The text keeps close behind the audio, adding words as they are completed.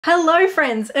Hello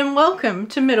friends and welcome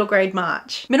to Middle Grade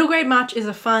March. Middle Grade March is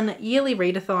a fun yearly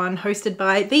readathon hosted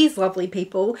by these lovely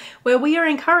people where we are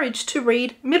encouraged to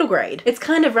read middle grade. It's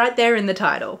kind of right there in the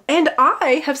title. And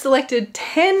I have selected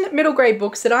 10 middle grade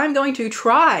books that I'm going to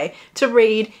try to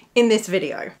read in this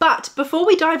video. But before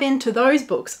we dive into those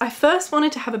books, I first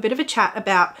wanted to have a bit of a chat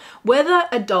about whether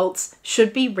adults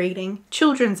should be reading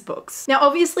children's books. Now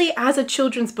obviously as a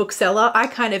children's bookseller, I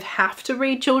kind of have to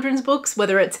read children's books,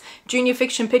 whether it's junior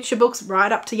fiction picture books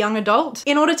right up to young adult,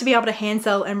 in order to be able to hand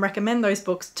sell and recommend those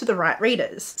books to the right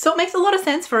readers. So it makes a lot of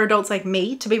sense for adults like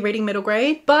me to be reading middle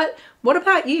grade, but what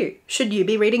about you? Should you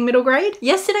be reading middle grade?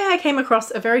 Yesterday I came across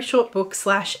a very short book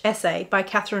 / essay by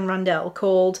Katherine Rundell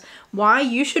called Why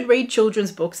You Should Read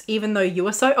Children's Books Even Though You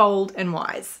Are So Old and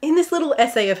Wise. In this little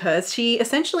essay of hers, she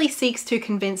essentially seeks to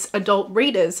convince adult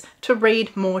readers to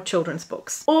read more children's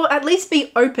books, or at least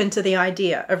be open to the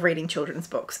idea of reading children's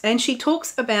books. And she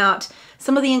talks about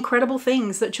some of the incredible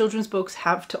things that children's books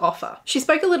have to offer. She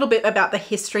spoke a little bit about the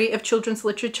history of children's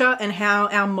literature and how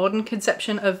our modern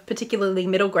conception of particularly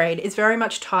middle grade is very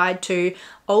much tied to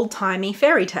old-timey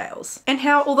fairy tales, and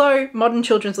how although modern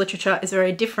children's literature is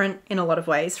very different in a lot of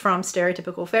ways from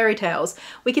stereotypical fairy tales,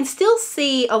 we can still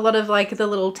see a lot of like the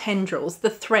little tendrils, the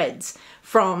threads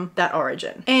from that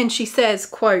origin. And she says,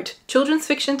 quote, "Children's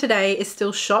fiction today is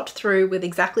still shot through with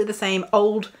exactly the same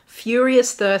old,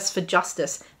 furious thirst for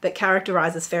justice that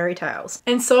characterizes fairy tales.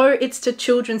 And so it's to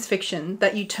children's fiction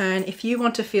that you turn if you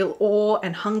want to feel awe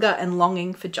and hunger and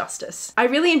longing for justice." I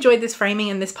really enjoyed this framing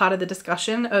in this part of the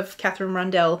discussion of Katherine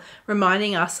Rundell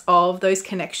reminding us of those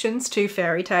connections to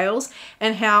fairy tales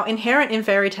and how inherent in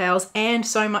fairy tales and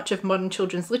so much of modern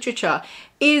children's literature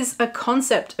is a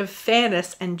concept of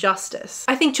fairness and justice.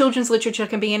 I think children's literature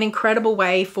can be an incredible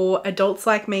way for adults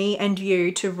like me and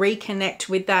you to reconnect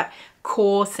with that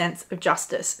core sense of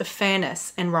justice, of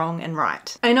fairness and wrong and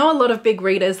right. I know a lot of big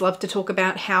readers love to talk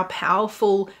about how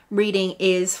powerful reading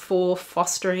is for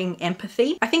fostering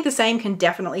empathy. I think the same can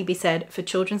definitely be said for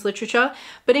children's literature,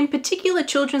 but in particular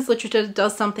children's literature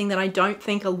does something that I don't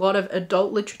think a lot of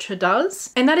adult literature does,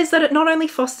 and that is that it not only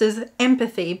fosters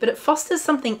empathy, but it fosters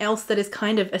something else that is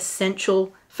kind of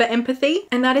essential for empathy,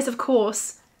 and that is of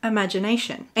course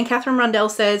imagination. And Katherine Rundell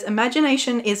says,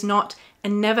 "Imagination is not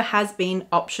and never has been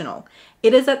optional.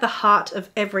 It is at the heart of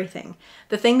everything,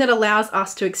 the thing that allows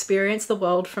us to experience the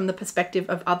world from the perspective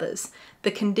of others, the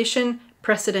condition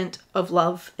precedent of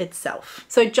love itself."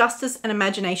 So justice and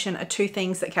imagination are two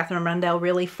things that Katherine Rundell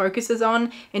really focuses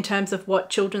on in terms of what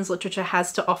children's literature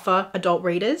has to offer adult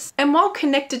readers. And while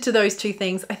connected to those two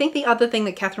things, I think the other thing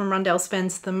that Katherine Rundell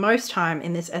spends the most time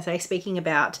in this essay speaking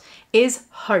about is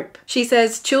hope. She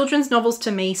says, "Children's novels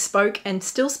to me spoke and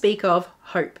still speak of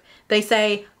hope. They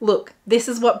say, look, this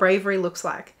is what bravery looks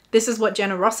like. This is what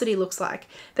generosity looks like.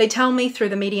 They tell me through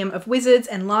the medium of wizards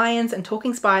and lions and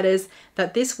talking spiders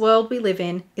that this world we live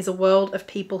in is a world of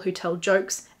people who tell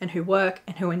jokes and who work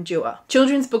and who endure."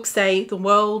 Children's books say the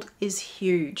world is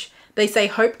huge. They say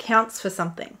hope counts for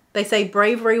something. They say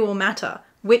bravery will matter.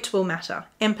 Wit will matter,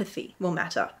 empathy will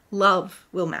matter, love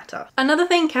will matter. Another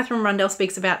thing Katherine Rundell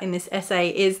speaks about in this essay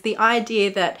is the idea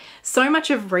that so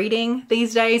much of reading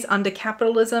these days under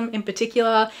capitalism in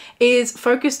particular is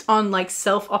focused on like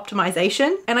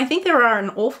self-optimization. And I think there are an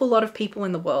awful lot of people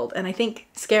in the world, and I think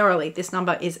scarily this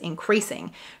number is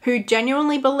increasing, who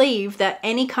genuinely believe that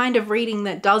any kind of reading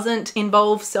that doesn't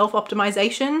involve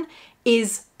self-optimization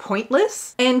is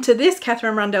pointless. And to this,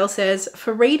 Katherine Rundell says,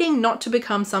 "For reading not to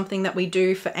become something that we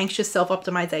do for anxious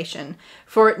self-optimization,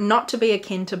 for it not to be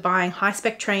akin to buying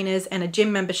high-spec trainers and a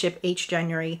gym membership each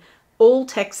January, all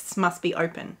texts must be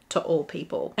open to all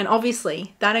people." And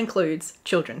obviously that includes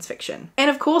children's fiction. And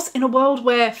of course, in a world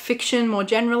where fiction more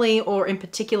generally, or in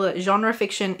particular genre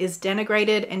fiction, is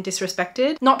denigrated and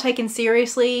disrespected, not taken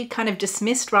seriously, kind of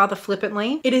dismissed rather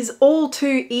flippantly, it is all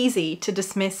too easy to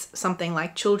dismiss something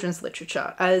like children's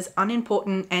literature as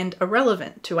unimportant and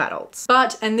irrelevant to adults.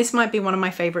 But, and this might be one of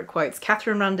my favorite quotes,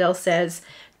 Katherine Rundell says,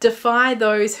 "Defy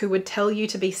those who would tell you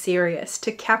to be serious,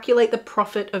 to calculate the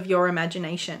profit of your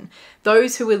imagination,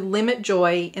 those who would limit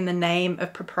joy in the name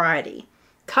of propriety.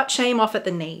 Cut shame off at the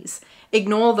knees.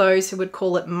 Ignore those who would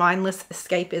call it mindless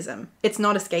escapism. It's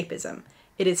not escapism.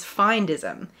 It is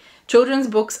findism. Children's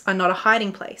books are not a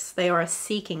hiding place. They are a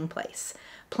seeking place.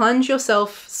 Plunge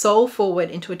yourself soul forward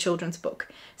into a children's book.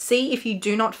 See if you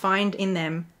do not find in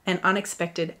them an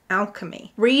unexpected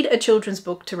alchemy. Read a children's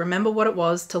book to remember what it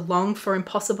was to long for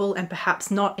impossible and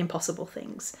perhaps not impossible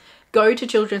things. Go to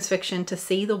children's fiction to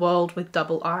see the world with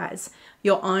double eyes,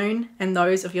 your own and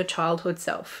those of your childhood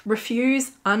self.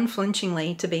 Refuse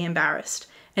unflinchingly to be embarrassed,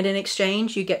 and in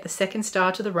exchange you get the second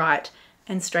star to the right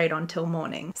and straight on till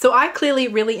morning. So I clearly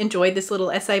really enjoyed this little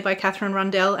essay by Katherine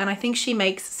Rundell, and I think she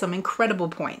makes some incredible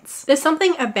points. There's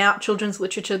something about children's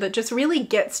literature that just really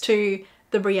gets to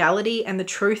the reality and the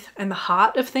truth and the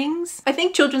heart of things. I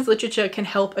think children's literature can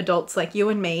help adults like you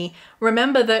and me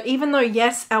remember that even though,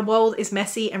 yes, our world is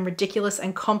messy and ridiculous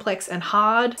and complex and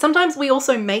hard, sometimes we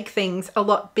also make things a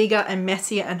lot bigger and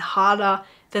messier and harder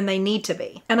than they need to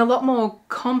be, and a lot more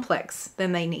complex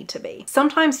than they need to be.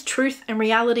 Sometimes truth and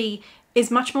reality is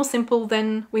much more simple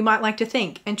than we might like to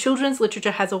think, and children's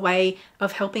literature has a way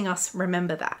of helping us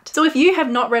remember that. So if you have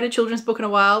not read a children's book in a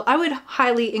while, I would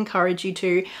highly encourage you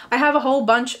to. I have a whole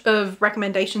bunch of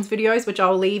recommendations videos, which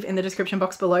I'll leave in the description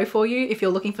box below for you if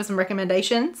you're looking for some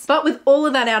recommendations. But with all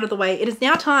of that out of the way, it is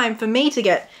now time for me to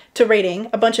get to reading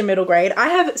a bunch of middle grade. I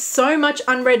have so much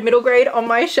unread middle grade on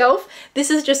my shelf.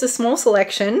 This is just a small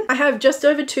selection. I have just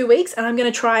over 2 weeks, and I'm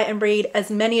gonna try and read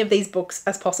as many of these books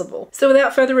as possible. So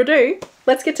without further ado,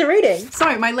 let's get to reading.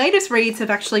 So my latest reads have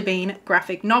actually been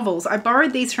graphic novels. I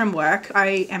borrowed these from work.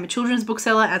 I am a children's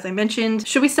bookseller, as I mentioned.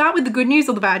 Should we start with the good news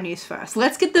or the bad news first?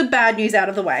 Let's get the bad news out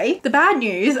of the way. The bad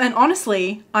news, and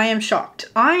honestly, I am shocked.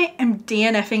 I am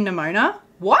DNFing Nimona.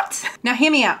 What? Now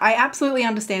hear me out. I absolutely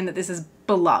understand that this is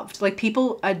beloved. Like,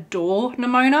 people adore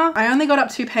Nimona. I only got up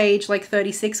to page like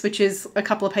 36, which is a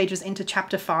couple of pages into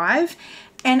chapter 5.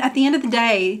 And at the end of the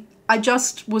day, I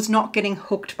just was not getting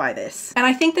hooked by this. And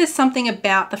I think there's something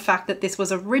about the fact that this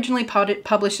was originally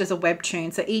published as a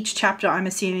webtoon. So each chapter, I'm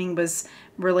assuming, was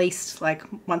released like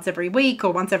once every week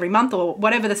or once every month or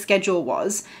whatever the schedule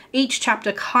was. Each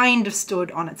chapter kind of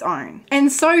stood on its own.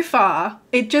 And so far,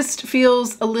 it just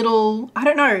feels a little, I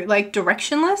don't know, like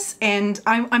directionless, and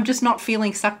I'm just not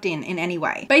feeling sucked in any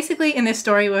way. Basically, in this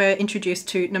story, we're introduced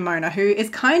to Nimona, who is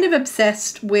kind of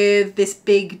obsessed with this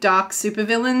big dark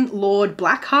supervillain, Lord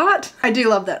Blackheart. I do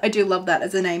love that. I do love that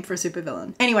as a name for a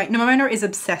supervillain. Anyway, Nimona is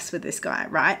obsessed with this guy,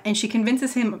 right? And she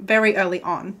convinces him very early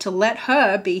on to let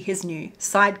her be his new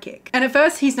sidekick. And at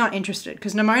first he's not interested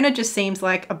because Nimona just seems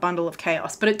like a bundle of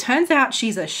chaos, but it turns out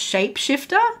she's a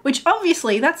shapeshifter, which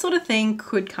obviously that sort of thing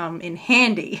could come in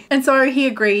handy. And so he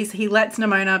agrees. He lets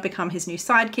Nimona become his new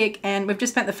sidekick, and we've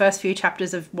just spent the first few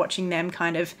chapters of watching them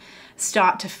kind of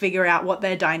start to figure out what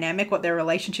their dynamic, what their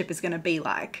relationship is going to be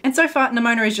like. And so far,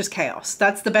 Nimona is just chaos.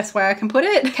 That's the best way I can put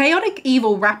it. Chaotic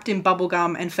evil wrapped in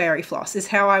bubblegum and fairy floss is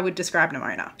how I would describe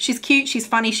Nimona. She's cute, she's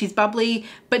funny, she's bubbly,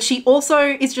 but she also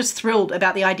is just thrilled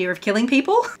about the idea of killing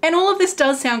people. And all of this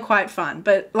does sound quite fun,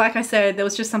 but like I said, there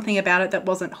was just something about it that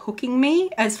wasn't hooking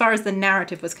me as far as the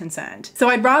narrative was concerned. So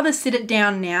I'd rather sit it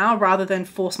down now rather than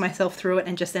force myself through it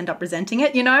and just end up resenting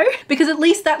it, you know? Because at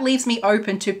least that leaves me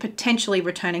open to potentially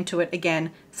returning to it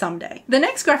again someday. The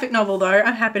next graphic novel, though,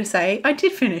 I'm happy to say I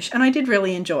did finish and I did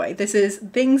really enjoy. This is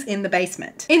Things in the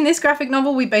Basement. In this graphic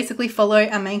novel, we basically follow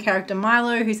our main character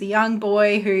Milo, who's a young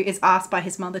boy who is asked by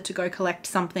his mother to go collect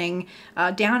something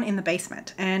down in the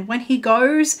basement. And when he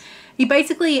goes, he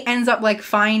basically ends up like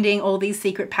finding all these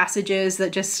secret passages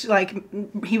that just like,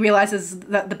 he realizes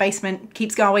that the basement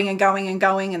keeps going and going and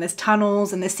going, and there's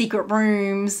tunnels and there's secret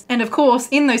rooms. And of course,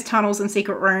 in those tunnels and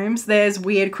secret rooms, there's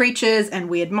weird creatures and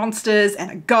weird monsters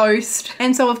and a ghost.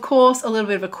 And so of course, a little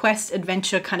bit of a quest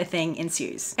adventure kind of thing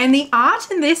ensues. And the art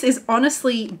in this is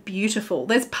honestly beautiful.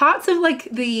 There's parts of like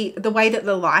the way that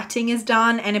the lighting is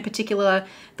done, and in particular,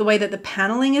 the way that the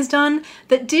paneling is done,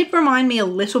 that did remind me a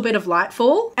little bit of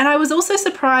Lightfall. And I was also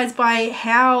surprised by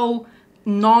how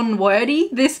non-wordy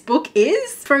this book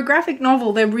is. For a graphic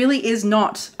novel, there really is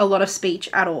not a lot of speech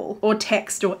at all, or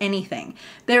text or anything.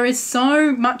 There is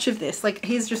so much of this. Like,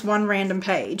 here's just one random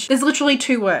page. There's literally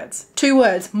 2 words. 2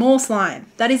 words, Morse line.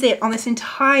 That is it on this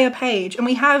entire page. And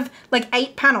we have like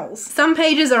 8 panels. Some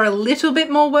pages are a little bit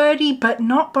more wordy, but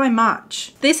not by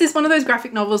much. This is one of those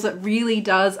graphic novels that really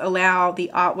does allow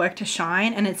the artwork to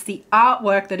shine, and it's the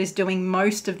artwork that is doing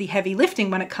most of the heavy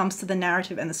lifting when it comes to the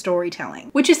narrative and the storytelling,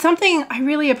 which is something I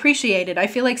really appreciated. I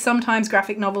feel like sometimes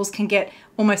graphic novels can get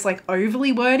almost like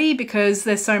overly wordy because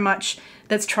there's so much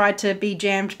that's tried to be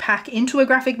jammed back into a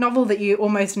graphic novel that you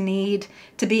almost need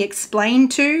to be explained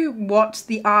to what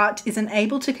the art isn't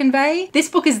able to convey. This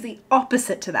book is the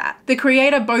opposite to that. The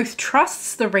creator both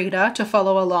trusts the reader to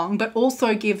follow along, but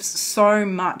also gives so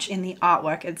much in the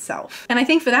artwork itself. And I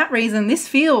think for that reason, this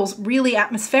feels really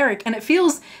atmospheric, and it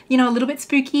feels, you know, a little bit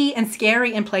spooky and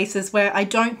scary in places where I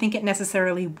don't think it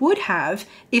necessarily would have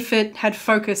if it had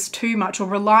focused too much or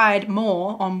relied more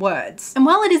more on words. And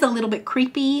while it is a little bit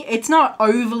creepy, it's not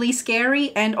overly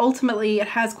scary, and ultimately it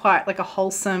has quite like a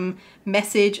wholesome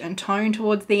message and tone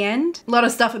towards the end. A lot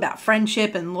of stuff about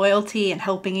friendship and loyalty and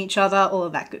helping each other, all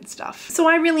of that good stuff. So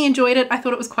I really enjoyed it. I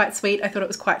thought it was quite sweet. I thought it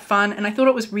was quite fun, and I thought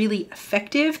it was really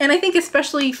effective. And I think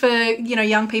especially for, you know,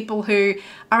 young people who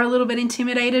are a little bit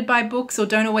intimidated by books or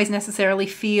don't always necessarily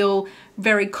feel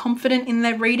very confident in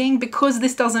their reading, because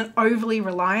this doesn't overly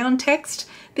rely on text,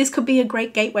 this could be a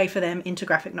great gateway for them into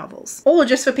graphic novels. Or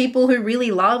just for people who really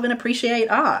love and appreciate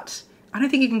art. I don't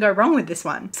think you can go wrong with this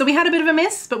one. So we had a bit of a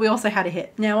miss, but we also had a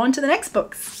hit. Now on to the next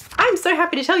books. I'm so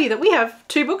happy to tell you that we have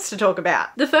 2 books to talk about.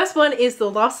 The first one is The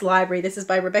Lost Library. This is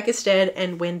by Rebecca Stead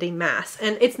and Wendy Mass.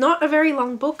 And it's not a very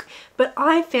long book, but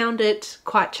I found it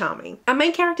quite charming. Our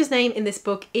main character's name in this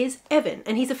book is Evan,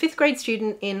 and he's a 5th grade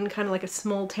student in kind of like a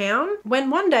small town. When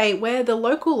one day, where the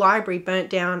local library burnt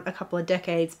down a couple of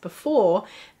decades before,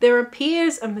 there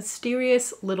appears a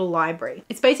mysterious little library.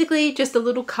 It's basically just a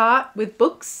little cart with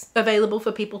books available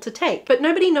for people to take, but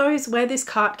nobody knows where this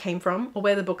cart came from or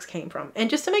where the books came from.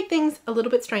 And just to make things a little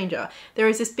bit stranger, there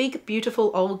is this big, beautiful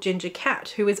old ginger cat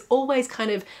who is always kind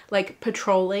of like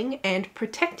patrolling and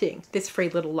protecting this free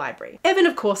little library. Evan,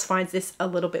 of course, finds this a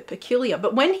little bit peculiar,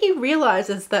 but when he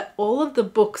realizes that all of the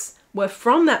books were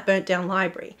from that burnt down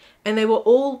library and they were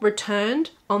all returned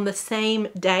on the same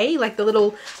day, like the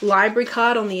little library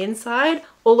card on the inside,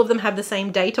 all of them have the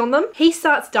same date on them, he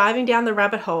starts diving down the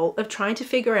rabbit hole of trying to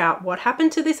figure out what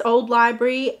happened to this old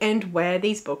library and where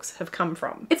these books have come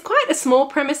from. It's quite a small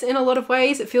premise in a lot of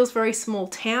ways. It feels very small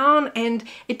town, and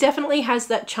it definitely has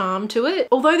that charm to it.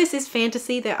 Although this is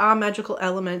fantasy, there are magical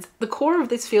elements, the core of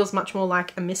this feels much more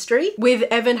like a mystery, with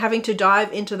Evan having to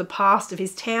dive into the past of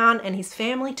his town and his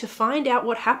family to find out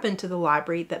what happened to the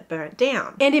library that burnt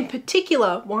down. And in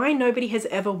particular, why nobody has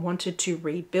ever wanted to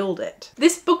rebuild it.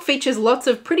 This book features lots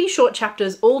of pretty short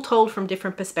chapters, all told from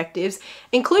different perspectives,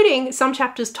 including some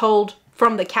chapters told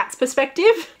from the cat's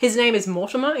perspective. His name is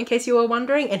Mortimer, in case you were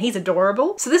wondering, and he's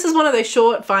adorable. So this is one of those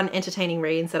short, fun, entertaining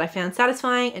reads that I found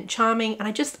satisfying and charming, and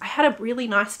I had a really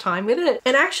nice time with it.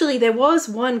 And actually, there was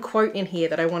one quote in here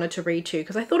that I wanted to read to you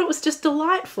because I thought it was just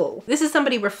delightful. This is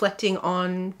somebody reflecting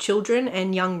on children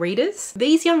and young readers.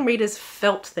 These young readers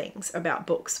felt things about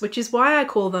books, which is why I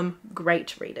call them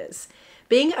great readers.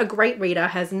 Being a great reader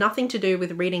has nothing to do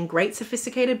with reading great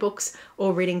sophisticated books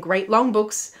or reading great long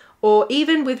books, or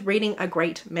even with reading a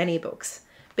great many books.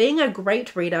 Being a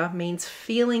great reader means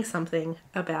feeling something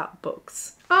about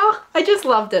books. Oh, I just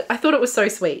loved it. I thought it was so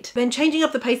sweet. Then changing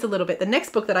up the pace a little bit, the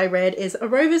next book that I read is A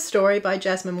Rover's Story by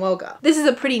Jasmine Warga. This is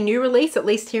a pretty new release, at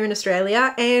least here in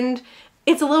Australia, and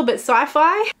it's a little bit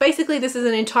sci-fi. Basically, this is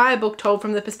an entire book told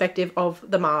from the perspective of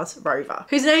the Mars rover,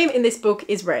 whose name in this book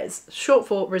is Res, short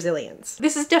for Resilience.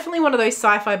 This is definitely one of those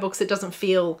sci-fi books that doesn't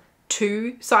feel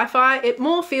too sci-fi. It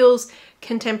more feels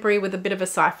contemporary with a bit of a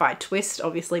sci-fi twist,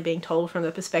 obviously being told from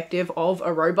the perspective of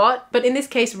a robot. But in this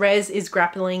case, Res is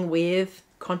grappling with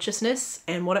consciousness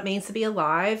and what it means to be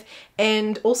alive,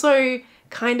 and also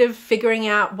kind of figuring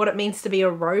out what it means to be a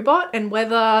robot and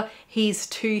whether he's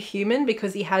too human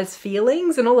because he has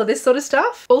feelings and all of this sort of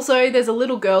stuff. Also, there's a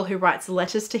little girl who writes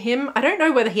letters to him. I don't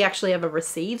know whether he actually ever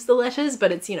receives the letters,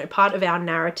 but it's, you know, part of our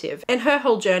narrative. And her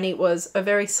whole journey was a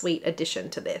very sweet addition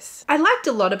to this. I liked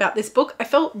a lot about this book. I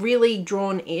felt really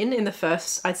drawn in the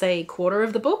first, I'd say, quarter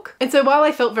of the book. And so while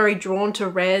I felt very drawn to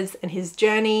Res and his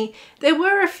journey, there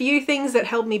were a few things that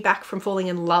held me back from falling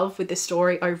in love with the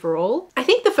story overall. I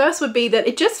think the first would be that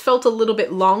it just felt a little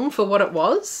bit long for what it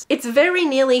was. It's very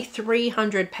nearly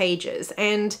 300 pages,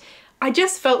 and I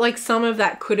just felt like some of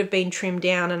that could have been trimmed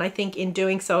down, and I think in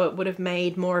doing so it would have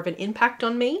made more of an impact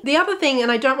on me. The other thing,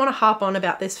 and I don't want to harp on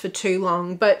about this for too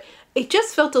long, but it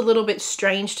just felt a little bit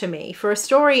strange to me for a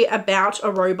story about a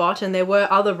robot, and there were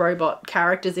other robot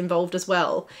characters involved as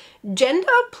well. Gender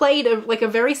played a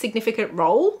very significant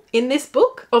role in this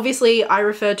book. Obviously, I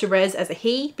refer to Res as a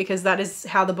he because that is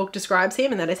how the book describes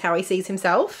him and that is how he sees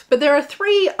himself. But there are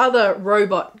 3 other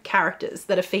robot characters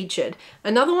that are featured.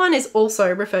 Another one is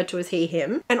also referred to as he,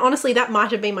 him. And honestly, that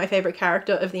might have been my favorite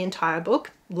character of the entire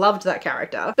book. Loved that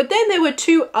character. But then there were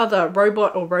 2 other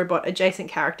robot or robot adjacent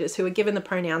characters who were given the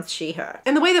pronouns she, her.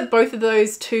 And the way that both of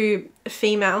those 2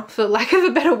 female, for lack of a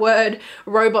better word,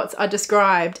 robots are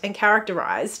described and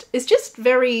characterized is just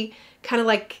very kind of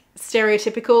like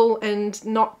stereotypical and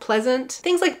not pleasant.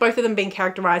 Things like both of them being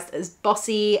characterized as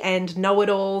bossy and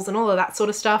know-it-alls and all of that sort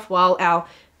of stuff, while our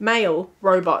male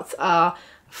robots are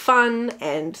fun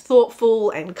and thoughtful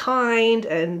and kind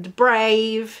and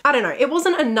brave. I don't know, it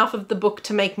wasn't enough of the book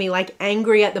to make me like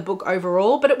angry at the book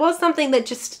overall, but it was something that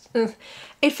just,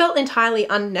 it felt entirely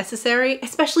unnecessary,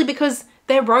 especially because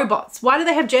They're robots. Why do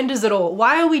they have genders at all?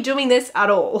 Why are we doing this at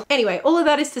all? Anyway, all of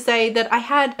that is to say that I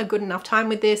had a good enough time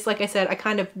with this. Like I said, I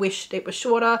kind of wished it was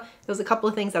shorter. There was a couple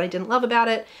of things that I didn't love about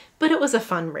it, but it was a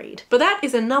fun read. But that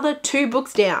is another 2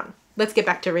 books down. Let's get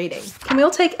back to reading. Can we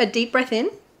all take a deep breath in?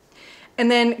 And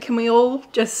then can we all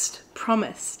just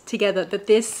promise together that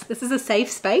this is a safe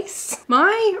space?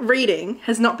 My reading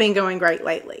has not been going great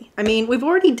lately. I mean, we've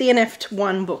already DNF'd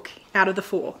 1 book out of the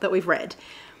 4 that we've read.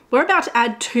 We're about to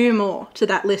add 2 more to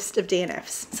that list of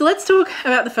DNFs. So let's talk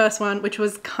about the first one, which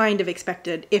was kind of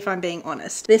expected, if I'm being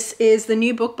honest. This is the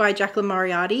new book by Jaclyn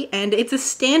Moriarty, and it's a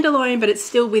standalone, but it's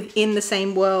still within the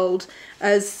same world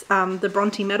as the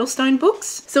Bronte Meadowstone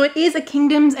books. So it is a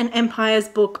Kingdoms and Empires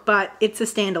book, but it's a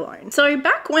standalone. So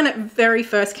back when it very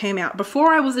first came out,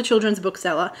 before I was a children's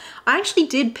bookseller, I actually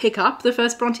did pick up the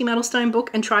first Bronte Meadowstone book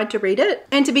and tried to read it.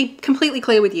 And to be completely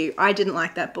clear with you, I didn't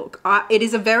like that book. It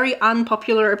is a very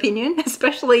unpopular opinion,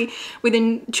 especially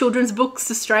within children's books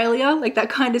Australia, like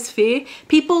that kind of sphere.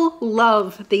 People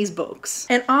love these books.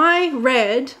 And I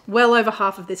read well over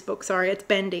half of this book, sorry, it's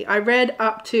bendy. I read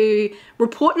up to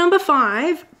report number 5,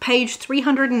 page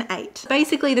 308.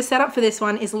 Basically, the setup for this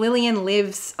one is Lillian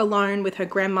lives alone with her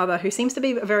grandmother, who seems to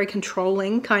be a very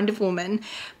controlling kind of woman,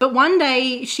 but one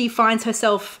day she finds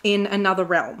herself in another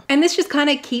realm. And this just kind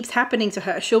of keeps happening to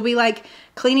her. She'll be like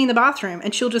cleaning the bathroom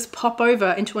and she'll just pop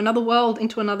over into another world,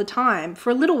 into another time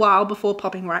for a little while before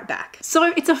popping right back.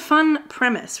 So it's a fun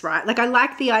premise, right? Like, I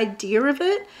like the idea of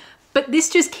it, but this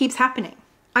just keeps happening.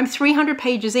 I'm 300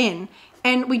 pages in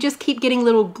and we just keep getting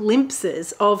little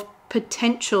glimpses of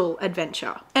potential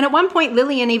adventure. And at one point,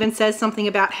 Lillian even says something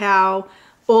about how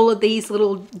all of these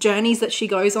little journeys that she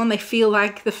goes on, they feel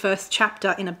like the first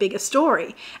chapter in a bigger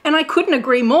story. And I couldn't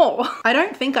agree more. I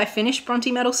don't think I finished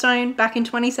Bronte Meadowstone back in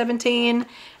 2017.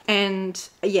 And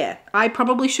yeah, I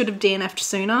probably should have DNF'd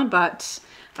sooner, but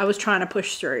I was trying to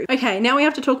push through. Okay, now we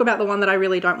have to talk about the one that I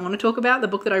really don't want to talk about, the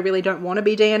book that I really don't want to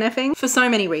be DNFing for so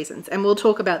many reasons, and we'll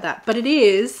talk about that. But it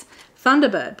is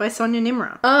Thunderbird by Sonia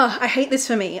Nimr. Oh, I hate this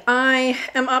for me. I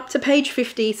am up to page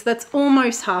 50, so that's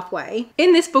almost halfway.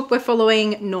 In this book, we're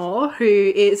following Nimr, who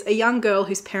is a young girl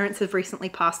whose parents have recently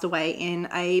passed away in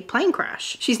a plane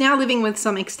crash. She's now living with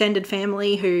some extended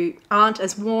family who aren't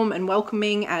as warm and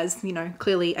welcoming as, you know,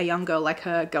 clearly a young girl like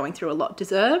her going through a lot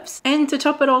deserves. And to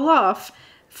top it all off,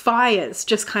 fires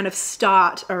just kind of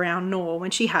start around Nimr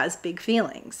when she has big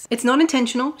feelings. It's not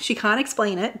intentional, she can't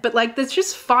explain it, but like there's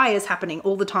just fires happening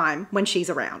all the time when she's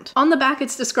around. On the back,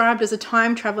 it's described as a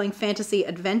time-traveling fantasy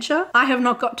adventure. I have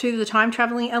not got to the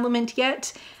time-traveling element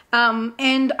yet.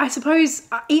 And I suppose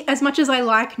as much as I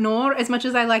like Nimr, as much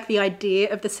as I like the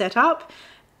idea of the setup,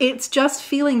 it's just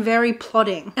feeling very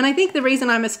plodding. And I think the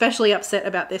reason I'm especially upset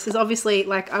about this is obviously,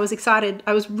 like, I was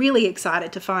really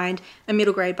excited to find a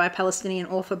middle grade by Palestinian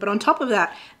author, but on top of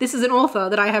that, this is an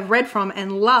author that I have read from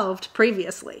and loved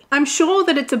previously. I'm sure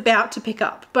that it's about to pick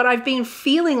up, but I've been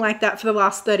feeling like that for the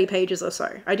last 30 pages or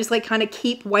so. I just like kind of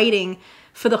keep waiting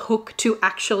for the hook to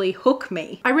actually hook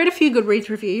me. I read a few GoodReads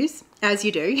reviews, as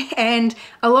you do, and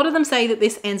a lot of them say that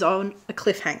this ends on a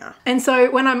cliffhanger. And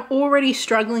so when I'm already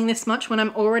struggling this much, when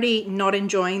I'm already not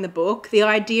enjoying the book, the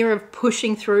idea of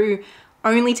pushing through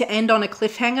only to end on a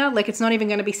cliffhanger, like it's not even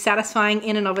going to be satisfying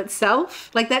in and of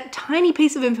itself, like that tiny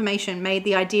piece of information made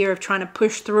the idea of trying to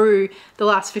push through the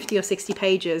last 50 or 60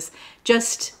 pages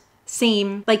just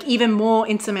seem like even more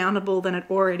insurmountable than it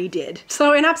already did.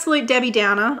 So an absolute Debbie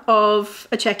Downer of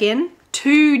a check-in,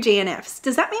 2 DNFs.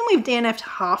 Does that mean we've DNF'd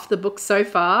half the book so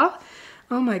far?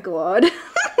 Oh my God.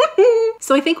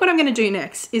 So I think what I'm gonna do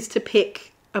next is to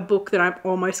pick a book that I'm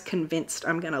almost convinced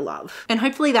I'm gonna love. And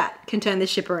hopefully that can turn this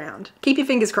ship around. Keep your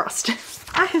fingers crossed.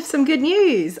 I have some good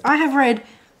news. I have read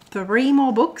 3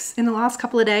 more books in the last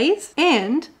couple of days,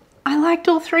 and I liked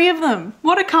all 3 of them.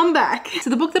 What a comeback. So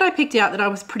the book that I picked out that I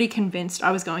was pretty convinced I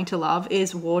was going to love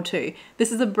is Wurrtoo.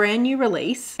 This is a brand new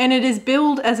release, and it is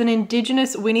billed as an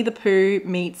Indigenous Winnie the Pooh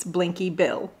meets Blinky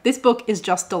Bill. This book is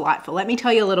just delightful. Let me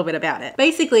tell you a little bit about it.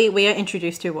 Basically, we are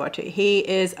introduced to Wurrtoo. He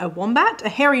is a wombat, a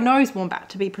hairy-nosed wombat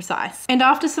to be precise. And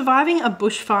after surviving a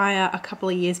bushfire a couple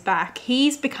of years back,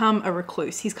 he's become a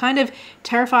recluse. He's kind of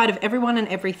terrified of everyone and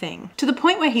everything, to the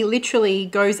point where he literally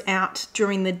goes out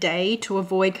during the day to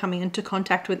avoid coming into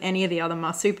contact with any of the other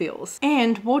marsupials.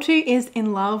 And Wurrtoo is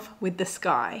in love with the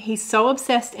sky. He's so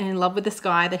obsessed and in love with the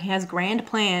sky that he has grand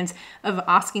plans of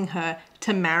asking her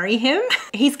to marry him.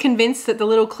 He's convinced that the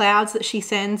little clouds that she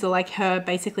sends are like her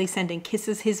basically sending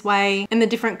kisses his way, and the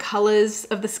different colors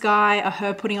of the sky are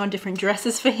her putting on different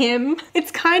dresses for him. It's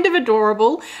kind of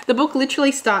adorable. The book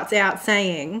literally starts out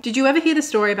saying, "Did you ever hear the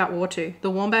story about Wurrtoo,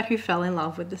 the wombat who fell in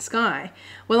love with the sky?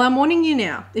 Well, I'm warning you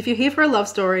now. If you're here for a love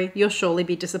story, you'll surely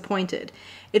be disappointed.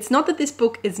 It's not that this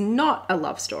book is not a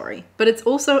love story, but it's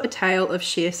also a tale of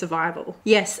sheer survival.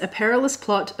 Yes, a perilous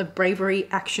plot of bravery,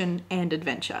 action, and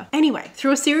adventure. Anyway,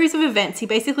 through a series of events, he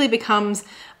basically becomes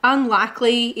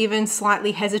unlikely, even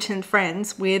slightly hesitant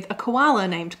friends with a koala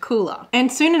named Cooler.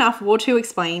 And soon enough, Wurrtoo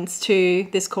explains to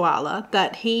this koala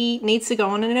that he needs to go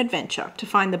on an adventure to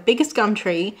find the biggest gum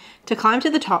tree, to climb to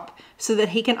the top, so that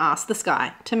he can ask the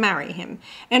sky to marry him.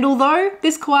 And although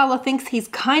this koala thinks he's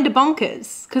kind of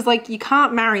bonkers, because like you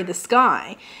can't marry the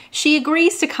sky, she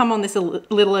agrees to come on this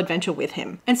little adventure with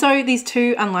him. And so these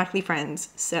two unlikely friends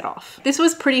set off. This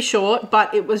was pretty short,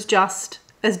 but it was just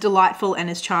as delightful and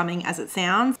as charming as it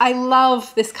sounds. I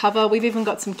love this cover. We've even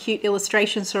got some cute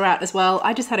illustrations throughout as well.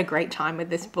 I just had a great time with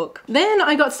this book. Then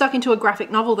I got stuck into a graphic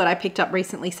novel that I picked up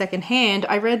recently secondhand.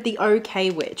 I read The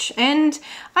OK Witch, and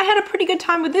I had a pretty good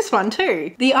time with this one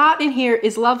too. The art in here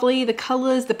is lovely. The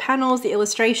colors, the panels, the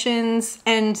illustrations,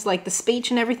 and like the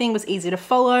speech and everything was easy to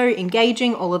follow,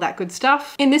 engaging, all of that good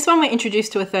stuff. In this one, we're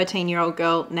introduced to a 13-year-old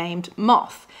girl named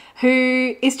Moth,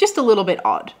 who is just a little bit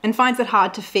odd and finds it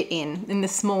hard to fit in the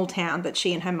small town that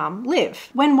she and her mum live.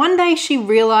 When one day she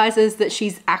realizes that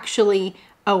she's actually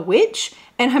a witch,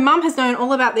 and her mum has known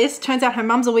all about this. Turns out her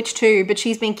mum's a witch too, but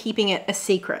she's been keeping it a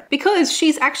secret because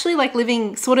she's actually like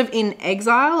living sort of in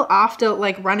exile after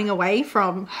like running away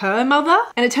from her mother.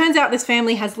 And it turns out this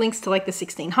family has links to like the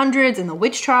 1600s and the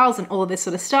witch trials and all of this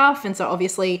sort of stuff. And so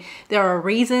obviously there are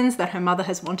reasons that her mother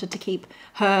has wanted to keep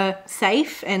her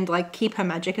safe and like keep her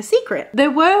magic a secret. There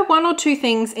were one or two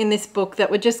things in this book that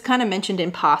were just kind of mentioned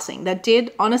in passing that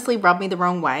did honestly rub me the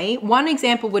wrong way. One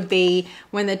example would be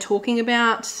when they're talking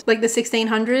about like the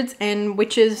 1600s and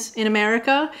witches in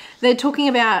America. They're talking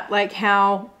about like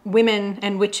how women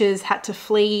and witches had to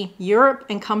flee Europe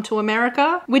and come to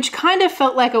America, which kind of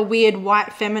felt like a weird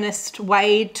white feminist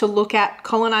way to look at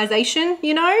colonization,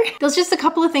 you know? There's just a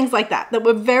couple of things like that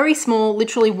were very small,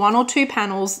 literally one or two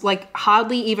panels, like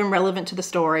hardly even relevant to the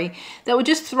story, that were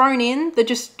just thrown in that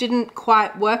just didn't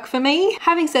quite work for me.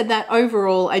 Having said that,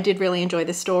 overall, I did really enjoy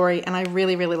this story and I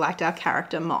really, really liked our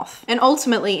character Moth. And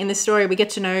ultimately in this story, we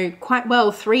get to know quite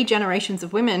well 3 generations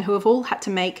of women who have all had to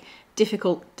make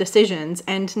difficult decisions,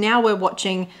 and now we're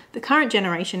watching the current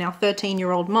generation, our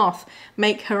 13-year-old Moth,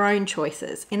 make her own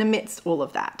choices in amidst all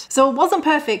of that. So it wasn't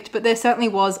perfect, but there certainly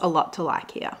was a lot to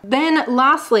like here. Then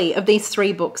lastly, of these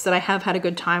 3 books that I have had a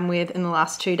good time with in the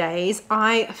last 2 days,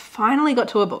 I finally got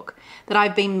to a book that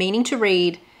I've been meaning to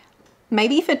read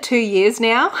maybe for 2 years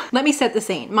now. Let me set the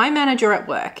scene. My manager at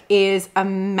work is a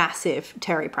massive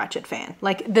Terry Pratchett fan,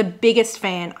 like the biggest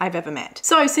fan I've ever met.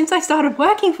 So since I started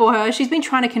working for her, she's been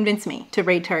trying to convince me to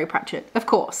read Terry Pratchett, of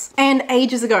course. And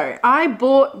ages ago, I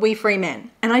bought We Free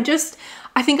Men, and I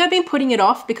think I've been putting it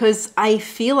off because I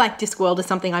feel like Discworld is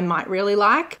something I might really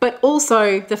like, but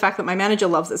also the fact that my manager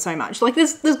loves it so much. Like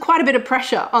there's quite a bit of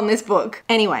pressure on this book.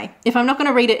 Anyway, if I'm not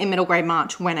gonna read it in middle grade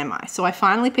March, when am I? So I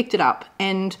finally picked it up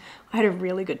and I had a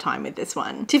really good time with this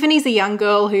one. Tiffany's a young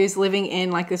girl who's living in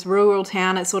like this rural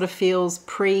town. It sort of feels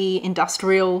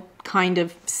pre-industrial kind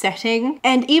of setting.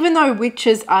 And even though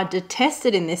witches are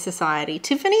detested in this society,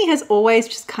 Tiffany has always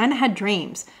just kind of had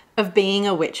dreams of being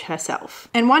a witch herself.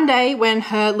 And one day when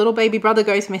her little baby brother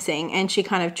goes missing and she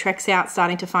kind of treks out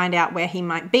starting to find out where he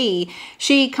might be,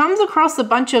 she comes across a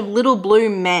bunch of little blue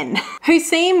men who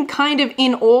seem kind of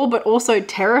in awe but also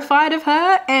terrified of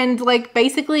her and like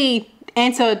basically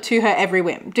answer to her every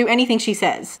whim, do anything she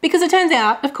says. Because it turns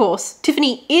out, of course,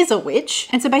 Tiffany is a witch,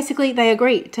 and so basically they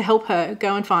agree to help her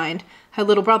go and find her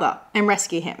little brother and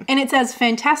rescue him. And it's as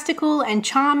fantastical and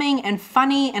charming and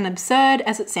funny and absurd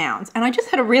as it sounds. And I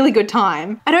just had a really good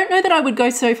time. I don't know that I would go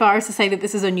so far as to say that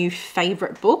this is a new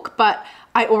favorite book, but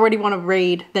I already want to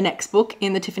read the next book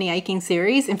in the Tiffany Aching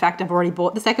series. In fact, I've already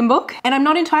bought the second book, and I'm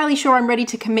not entirely sure I'm ready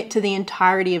to commit to the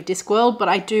entirety of Discworld, but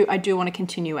I do want to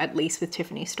continue at least with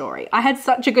Tiffany's story. I had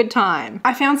such a good time.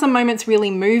 I found some moments really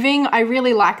moving. I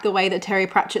really like the way that Terry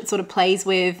Pratchett sort of plays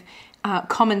with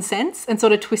common sense and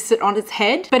sort of twists it on its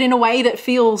head, but in a way that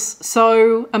feels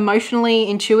so emotionally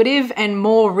intuitive and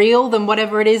more real than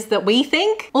whatever it is that we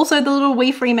think. Also, the little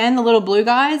wee free men, the little blue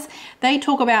guys, they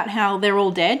talk about how they're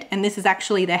all dead and this is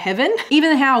actually their heaven.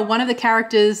 Even how one of the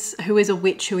characters who is a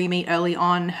witch who we meet early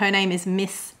on, her name is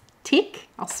Miss Tick.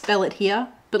 I'll spell it here,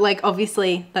 but like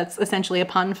obviously that's essentially a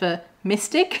pun for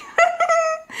mystic.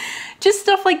 Just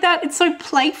stuff like that. It's so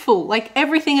playful. Like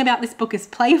everything about this book is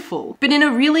playful, but in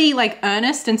a really like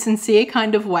earnest and sincere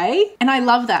kind of way. And I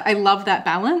love that. I love that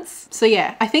balance. So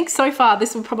yeah, I think so far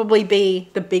this will probably be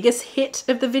the biggest hit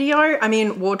of the video. I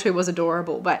mean, Wurrtoo was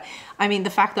adorable, but I mean,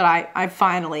 the fact that I've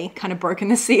finally kind of broken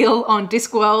the seal on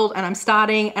Discworld and I'm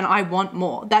starting and I want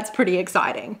more. That's pretty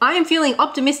exciting. I am feeling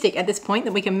optimistic at this point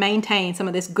that we can maintain some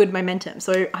of this good momentum.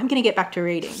 So I'm gonna get back to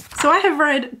reading. So I have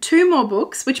read 2 more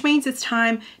books, which means it's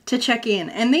time to check in.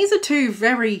 And these are 2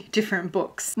 very different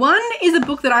books. One is a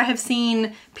book that I have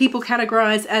seen people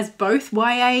categorize as both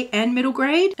YA and middle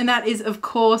grade. And that is, of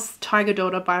course, Tiger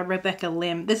Daughter by Rebecca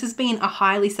Lim. This has been a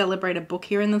highly celebrated book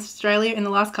here in Australia in the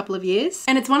last couple of years.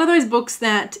 And it's one of those books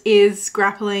that is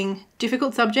grappling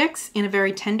difficult subjects in a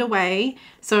very tender way.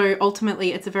 So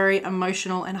ultimately it's a very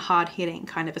emotional and hard-hitting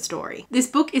kind of a story. This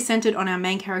book is centered on our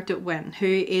main character Wen, who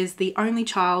is the only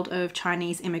child of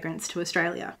Chinese immigrants to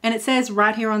Australia. And it says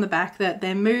right here on the back that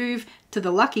their move to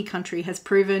the lucky country has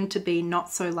proven to be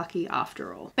not so lucky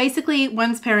after all. Basically,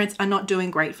 Wen's parents are not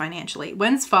doing great financially.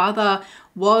 Wen's father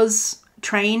was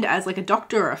trained as like a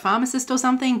doctor or a pharmacist or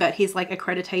something, but his like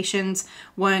accreditations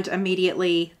weren't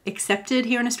immediately accepted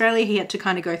here in Australia. He had to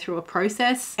kind of go through a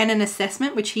process and an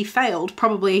assessment, which he failed,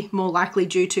 probably more likely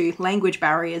due to language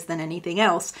barriers than anything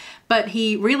else. But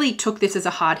he really took this as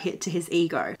a hard hit to his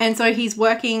ego. And so he's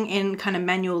working in kind of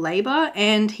manual labor,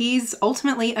 and he's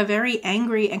ultimately a very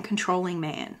angry and controlling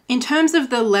man. In terms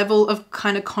of the level of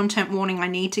kind of content warning I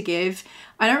need to give,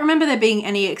 I don't remember there being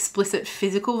any explicit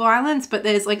physical violence, but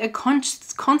there's like a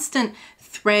constant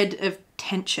thread of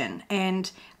tension, and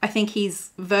I think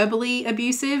he's verbally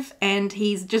abusive and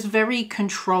he's just very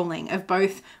controlling of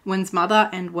both Wen's mother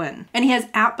and Wen. And he has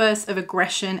outbursts of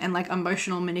aggression and like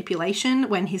emotional manipulation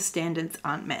when his standards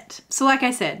aren't met. So like I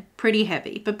said, pretty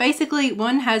heavy. But basically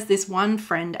Wen has this one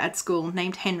friend at school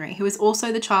named Henry, who is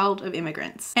also the child of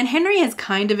immigrants. And Henry is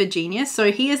kind of a genius,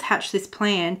 so he has hatched this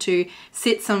plan to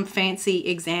sit some fancy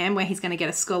exam where he's going to get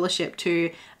a scholarship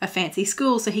to a fancy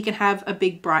school so he can have a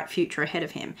big bright future ahead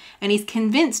of him. And he's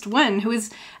convinced Wen, who is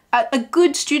a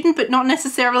good student but not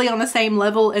necessarily on the same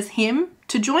level as him,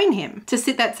 to join him, to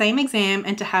sit that same exam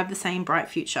and to have the same bright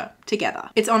future together.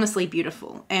 It's honestly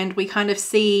beautiful, and we kind of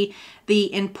see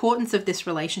the importance of this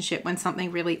relationship when something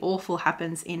really awful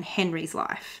happens in Henry's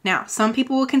life. Now, some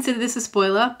people will consider this a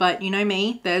spoiler, but you know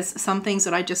me, there's some things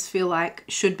that I just feel like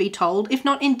should be told, if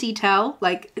not in detail,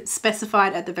 like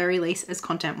specified at the very least as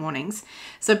content warnings.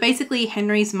 So basically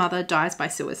Henry's mother dies by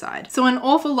suicide. So an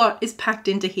awful lot is packed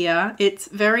into here. It's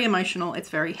very emotional, it's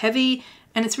very heavy,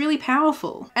 and it's really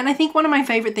powerful. And I think one of my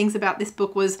favorite things about this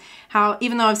book was how,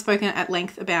 even though I've spoken at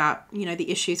length about, you know,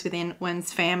 the issues within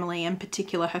Wen's family, in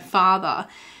particular her father,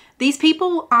 these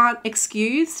people aren't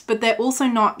excused, but they're also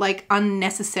not like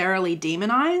unnecessarily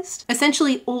demonized.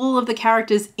 Essentially, all of the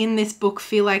characters in this book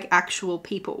feel like actual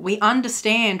people. We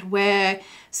understand where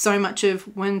so much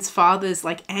of Wen's father's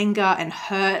like anger and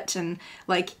hurt and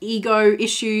like ego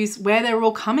issues, where they're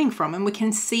all coming from, and we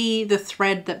can see the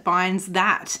thread that binds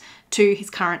that to his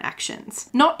current actions.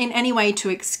 Not in any way to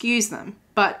excuse them,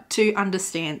 but to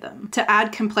understand them, to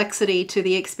add complexity to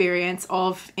the experience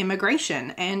of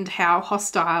immigration and how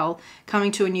hostile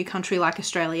coming to a new country like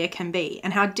Australia can be,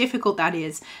 and how difficult that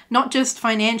is, not just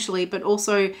financially, but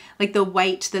also like the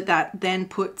weight that that then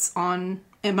puts on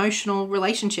emotional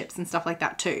relationships and stuff like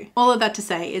that too. All of that to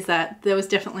say is that there was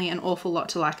definitely an awful lot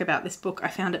to like about this book. I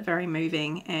found it very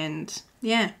moving, and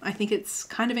yeah, I think it's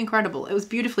kind of incredible. It was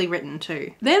beautifully written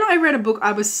too. Then I read a book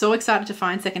I was so excited to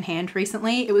find secondhand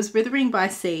recently. It was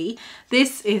Withering-by-Sea.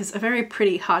 This is a very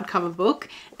pretty hardcover book,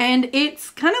 and it's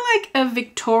kind of like a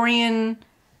Victorian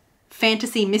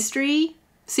fantasy mystery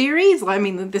series. I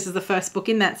mean, this is the first book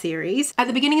in that series. At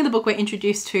the beginning of the book, we're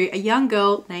introduced to a young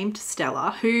girl named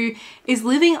Stella who is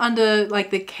living under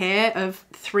like the care of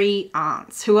 3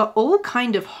 aunts who are all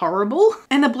kind of horrible.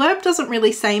 And the blurb doesn't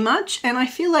really say much. And I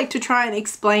feel like to try and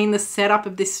explain the setup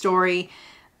of this story,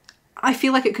 I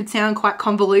feel like it could sound quite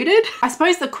convoluted. I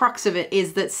suppose the crux of it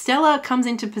is that Stella comes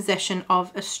into possession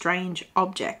of a strange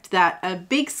object that a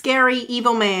big, scary,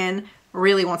 evil man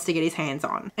really wants to get his hands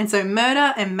on. And so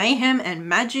murder and mayhem and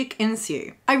magic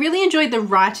ensue. I really enjoyed the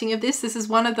writing of this. This is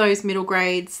one of those middle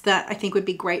grades that I think would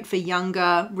be great for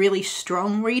younger, really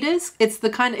strong readers.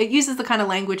 It uses the kind of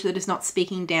language that is not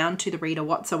speaking down to the reader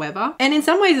whatsoever. And in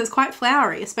some ways it's quite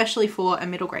flowery, especially for a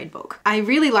middle grade book. I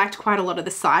really liked quite a lot of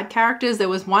the side characters. There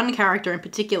was one character in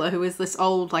particular who was this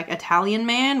old like Italian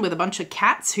man with a bunch of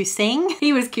cats who sing.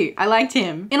 He was cute. I liked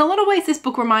him. In a lot of ways, this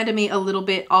book reminded me a little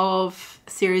bit of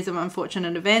a Series of Unfortunate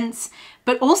Unfortunate Events,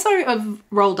 but also of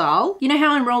Roald Dahl. You know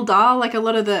how in Roald Dahl, like a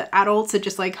lot of the adults are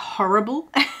just like horrible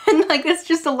and like there's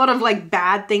just a lot of like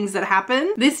bad things that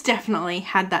happen. This definitely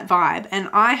had that vibe, and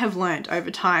I have learned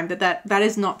over time that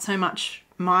is not so much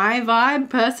my vibe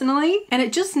personally, and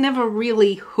it just never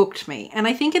really hooked me. And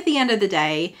I think at the end of the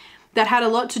day, that had a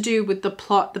lot to do with the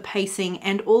plot, the pacing,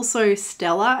 and also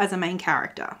Stella as a main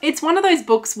character. It's one of those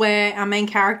books where our main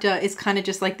character is kind of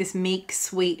just like this meek,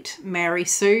 sweet Mary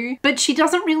Sue, but she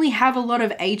doesn't really have a lot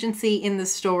of agency in the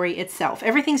story itself.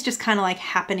 Everything's just kind of like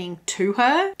happening to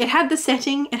her. It had the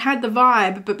setting, it had the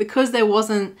vibe, but because there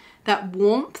wasn't that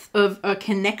warmth of a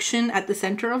connection at the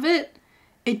center of it,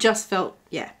 it just felt,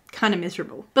 yeah, kind of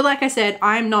miserable. But like I said,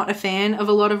 I'm not a fan of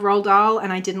a lot of Roald Dahl,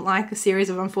 and I didn't like a series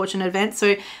of Unfortunate Events,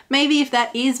 so maybe if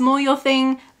that is more your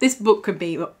thing, this book could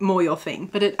be more your thing,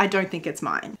 but I don't think it's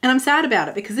mine. And I'm sad about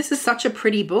it because this is such a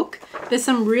pretty book. There's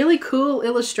some really cool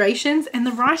illustrations and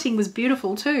the writing was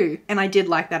beautiful too. And I did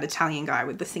like that Italian guy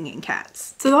with the singing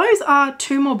cats. So those are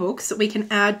 2 more books that we can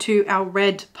add to our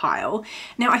red pile.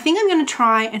 Now I think I'm going to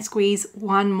try and squeeze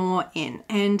one more in,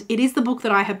 and it is the book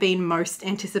that I have been most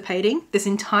anticipating this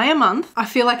entire month. I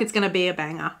feel like it's going to be a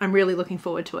banger. I'm really looking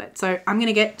forward to it. So I'm going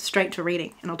to get straight to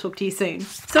reading and I'll talk to you soon.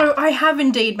 So I have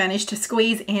indeed managed to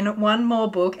squeeze in one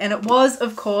more book, and it was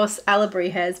of course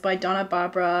Alebrijes by Donna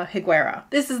Barbara Higuera.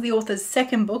 This is the author's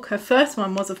second book. Her first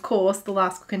one was of course The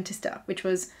Last Conquista, which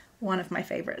was one of my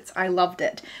favorites. I loved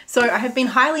it. So I have been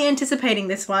highly anticipating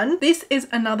this one. This is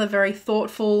another very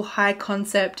thoughtful, high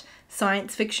concept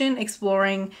science fiction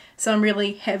exploring some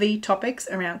really heavy topics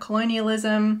around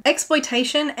colonialism,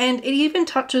 exploitation, and it even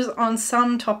touches on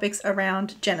some topics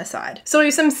around genocide. So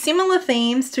some similar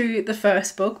themes to the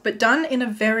first book, but done in a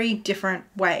very different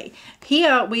way.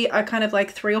 Here we are kind of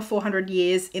like 300 or 400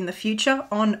 years in the future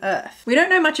on Earth. We don't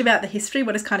know much about the history,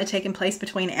 what has kind of taken place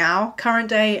between our current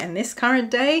day and this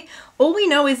current day. All we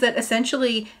know is that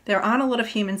essentially there aren't a lot of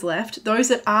humans left. Those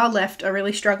that are left are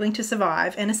really struggling to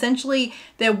survive, and essentially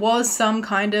there was some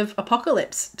kind of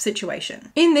apocalypse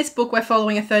situation. In this book, we're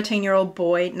following a 13-year-old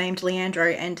boy named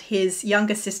Leandro and his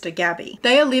younger sister Gabby.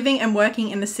 They are living and working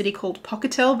in the city called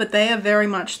Pocketel, but they are very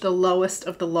much the lowest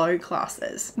of the low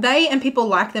classes. They and people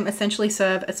like them essentially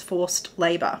serve as forced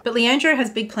labor, but Leandro has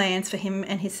big plans for him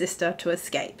and his sister to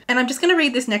escape. And I'm just going to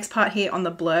read this next part here on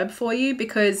the blurb for you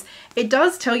because it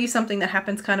does tell you something that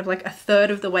happens kind of like a third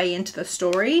of the way into the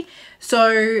story.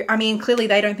 So, I mean, clearly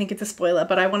they don't think it's a spoiler,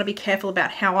 but I want to be careful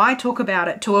about how I talk about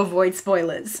it to avoid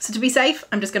spoilers. So to be safe,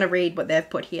 I'm just going to read what they've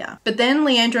put here. But then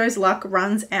Leandro's luck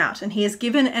runs out and he is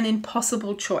given an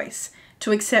impossible choice: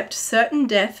 to accept certain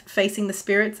death facing the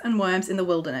spirits and worms in the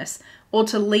wilderness, or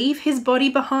to leave his body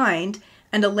behind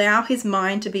and allow his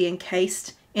mind to be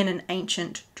encased in an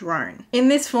ancient drone. In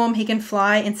this form, he can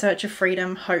fly in search of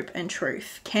freedom, hope, and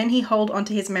truth. Can he hold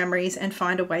onto his memories and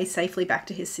find a way safely back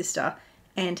to his sister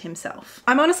and himself?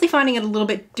 I'm honestly finding it a little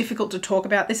bit difficult to talk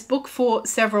about this book for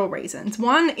several reasons.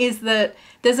 One is that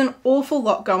there's an awful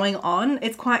lot going on.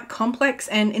 It's quite complex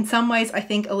and in some ways I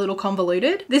think a little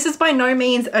convoluted. This is by no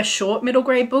means a short middle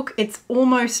grade book. It's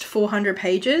almost 400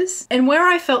 pages. And where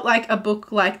I felt like a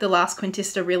book like The Last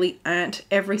Conquista really earned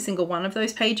every single one of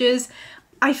those pages,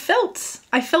 I felt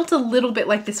a little bit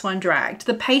like this one dragged.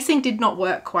 The pacing did not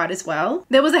work quite as well.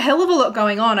 There was a hell of a lot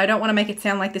going on. I don't want to make it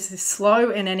sound like this is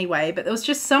slow in any way, but there was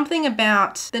just something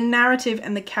about the narrative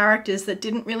and the characters that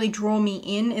didn't really draw me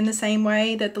in the same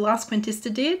way that The Last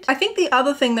Conquista did. I think the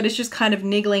other thing that is just kind of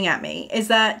niggling at me is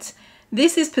that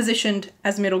this is positioned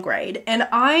as middle grade, and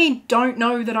I don't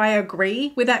know that I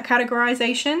agree with that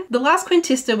categorization. The Last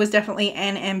Conquista was definitely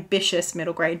an ambitious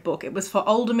middle grade book. It was for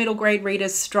older middle grade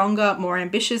readers, stronger, more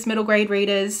ambitious middle grade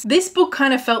readers. This book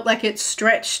kind of felt like it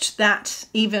stretched that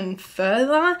even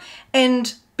further,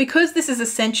 and because this is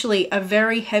essentially a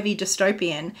very heavy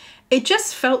dystopian, it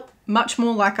just felt much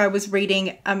more like I was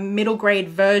reading a middle grade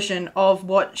version of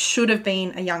what should have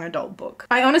been a young adult book.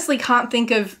 I honestly can't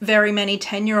think of very many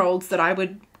 10-year-olds that I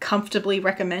would comfortably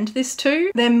recommend this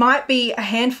to. There might be a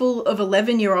handful of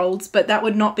 11-year-olds, but that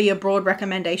would not be a broad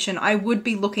recommendation. I would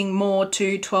be looking more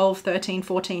to 12, 13,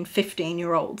 14,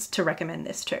 15-year-olds to recommend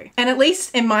this to. And at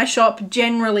least in my shop,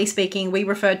 generally speaking, we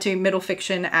refer to middle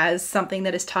fiction as something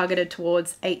that is targeted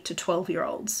towards 8 to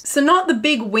 12-year-olds. So not the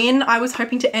big win I was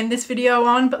hoping to end this video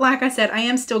on, but like I said, I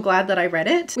am still glad that I read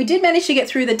it. We did manage to get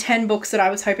through the 10 books that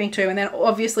I was hoping to, and then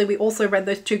obviously we also read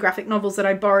those 2 graphic novels that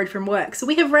I borrowed from work. So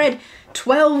we have read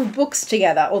 12 12 books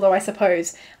together, although I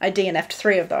suppose I DNF'd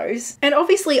 3 of those. And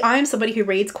obviously I'm somebody who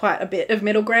reads quite a bit of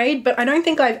middle grade, but I don't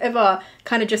think I've ever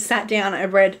kind of just sat down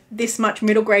and read this much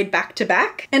middle grade back to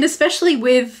back. And especially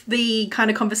with the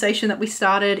kind of conversation that we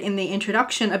started in the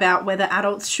introduction about whether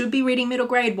adults should be reading middle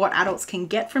grade, what adults can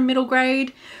get from middle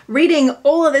grade, reading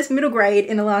all of this middle grade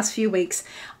in the last few weeks,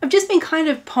 I've just been kind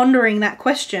of pondering that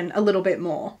question a little bit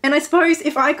more. And I suppose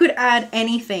if I could add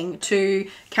anything to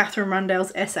Katherine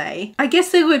Rundell's essay, I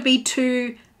guess there would be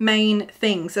 2 main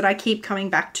things that I keep coming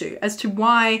back to as to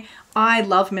why I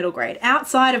love middle grade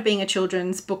outside of being a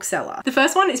children's bookseller. The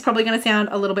first one is probably going to sound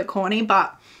a little bit corny,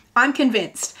 but I'm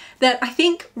convinced that I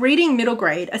think reading middle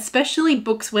grade, especially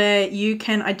books where you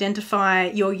can identify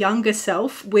your younger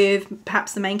self with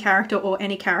perhaps the main character or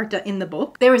any character in the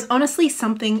book, there is honestly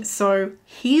something so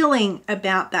healing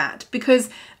about that, because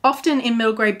often in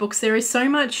middle grade books there is so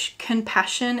much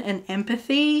compassion and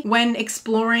empathy when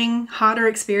exploring harder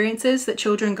experiences that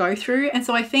children go through. And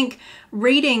so I think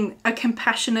reading a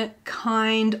compassionate,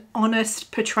 kind,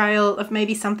 honest portrayal of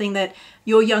maybe something that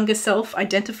your younger self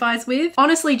identifies with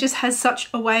honestly just has such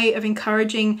a way of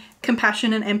encouraging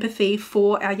compassion and empathy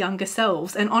for our younger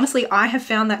selves. And honestly, I have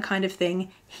found that kind of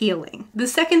thing healing. The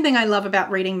second thing I love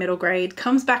about reading middle grade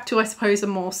comes back to, I suppose, a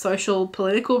more social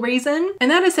political reason.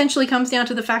 And that essentially comes down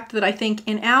to the fact that I think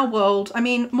in our world, I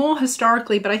mean, more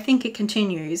historically, but I think it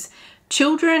continues,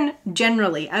 children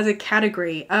generally as a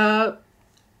category are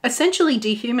essentially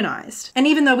dehumanized. And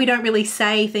even though we don't really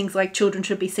say things like children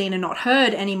should be seen and not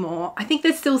heard anymore, I think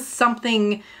there's still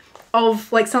something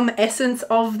of like some essence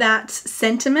of that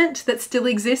sentiment that still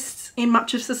exists in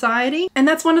much of society. And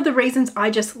that's one of the reasons I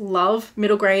just love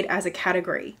middle grade as a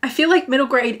category. I feel like middle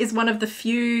grade is one of the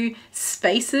few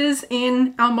spaces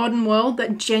in our modern world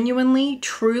that genuinely,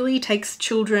 truly takes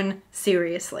children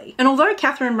seriously. And although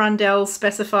Katherine Rundell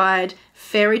specified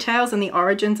fairy tales and the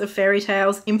origins of fairy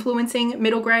tales influencing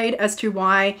middle grade as to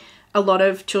why a lot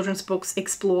of children's books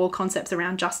explore concepts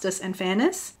around justice and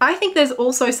fairness, I think there's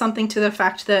also something to the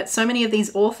fact that so many of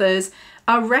these authors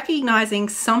are recognizing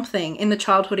something in the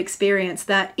childhood experience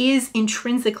that is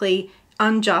intrinsically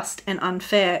unjust and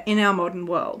unfair in our modern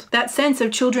world. That sense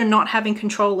of children not having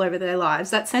control over their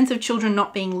lives, that sense of children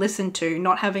not being listened to,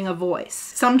 not having a voice.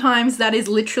 Sometimes that is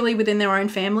literally within their own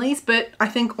families, but I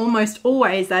think almost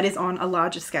always that is on a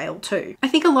larger scale too. I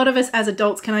think a lot of us as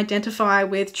adults can identify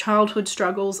with childhood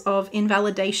struggles of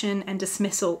invalidation and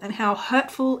dismissal and how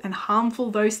hurtful and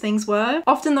harmful those things were.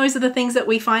 Often those are the things that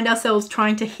we find ourselves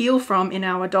trying to heal from in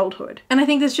our adulthood. And I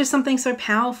think there's just something so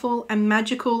powerful and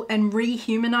magical and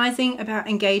rehumanizing about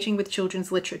engaging with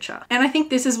children's literature. And I think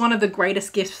this is one of the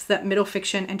greatest gifts that middle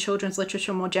fiction and children's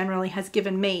literature more generally has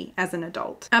given me as an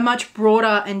adult. A much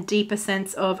broader and deeper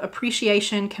sense of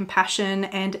appreciation, compassion,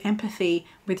 and empathy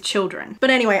with children. But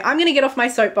anyway, I'm gonna get off my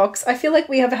soapbox. I feel like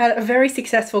we have had a very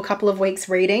successful couple of weeks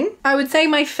reading. I would say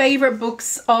my favorite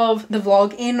books of the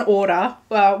vlog in order,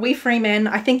 well, We Free Men,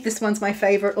 I think this one's my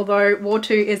favorite, although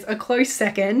Wurrtoo is a close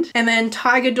second. And then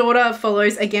Tiger Daughter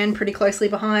follows again pretty closely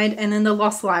behind. And then The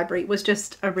Lost Library was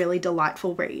just a really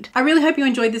delightful read. I really hope you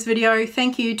enjoyed this video.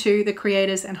 Thank you to the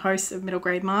creators and hosts of Middle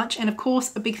Grade March. And of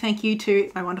course, a big thank you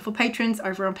to my wonderful patrons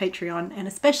over on Patreon. And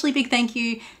especially big thank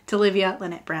you to Olivia,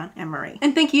 Lynette Brown, and Marie.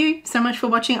 And thank you so much for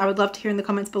watching. I would love to hear in the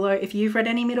comments below if you've read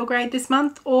any middle grade this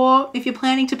month or if you're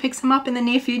planning to pick some up in the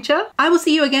near future. I will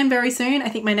see you again very soon. I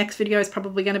think my next video is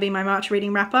probably going to be my March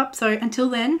reading wrap up. So until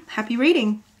then, happy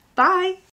reading. Bye.